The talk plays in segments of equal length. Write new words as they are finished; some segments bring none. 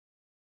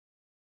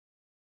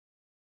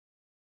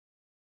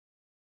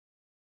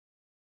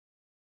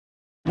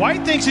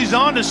White thinks he's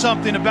on to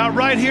something about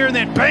right here, and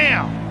then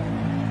bam!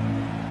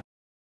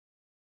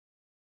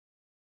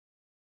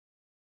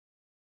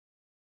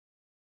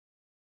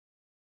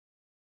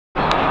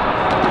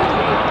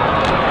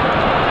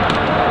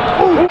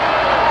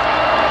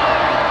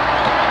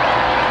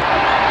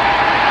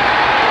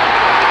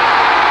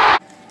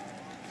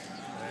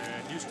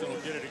 And Houston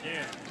will get it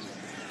again.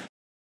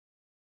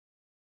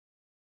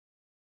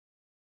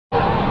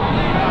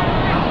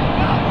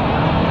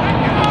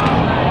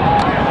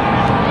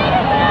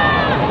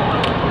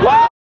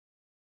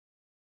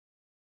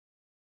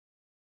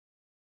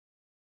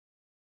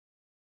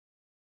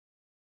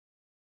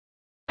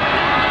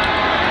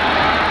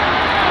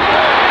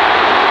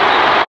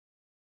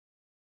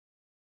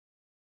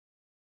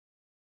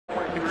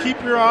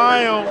 Keep your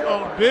eye on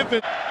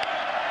Bivens.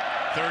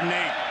 3rd and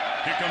 8.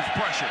 Here comes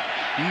pressure.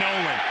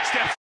 Nolan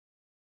steps.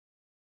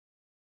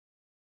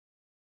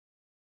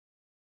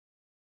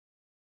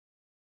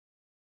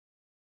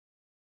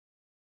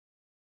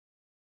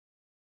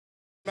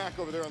 Back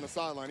over there on the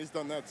sideline. He's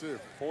done that too.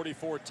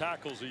 44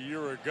 tackles a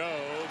year ago.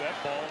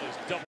 That ball is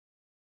double.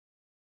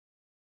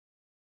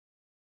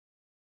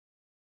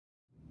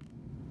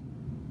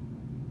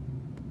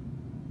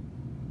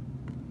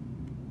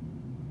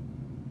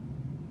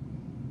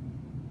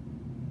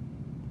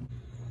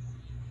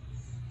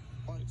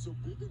 All right, so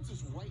Bivens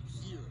is right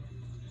here.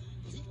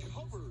 He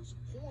covers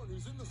Horn,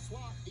 who's in the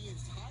slot the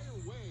entire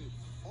way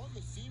on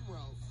the seam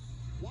route.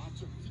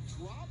 Watch him. He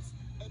drops,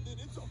 and then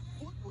it's a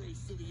foot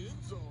race to the end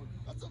zone.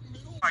 That's a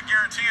middle. I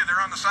guarantee you they're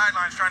on the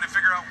sidelines trying to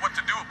figure out what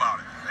to do about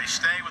it. They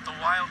stay with the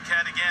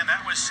Wildcat again.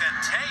 That was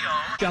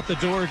Centeo. Out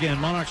the door again.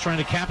 Monarchs trying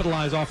to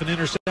capitalize off an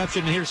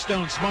interception. Here's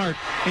Stone Smart,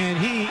 and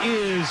he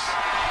is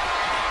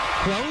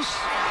close.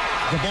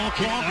 The ball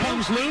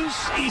comes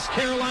loose. East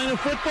Carolina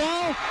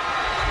football.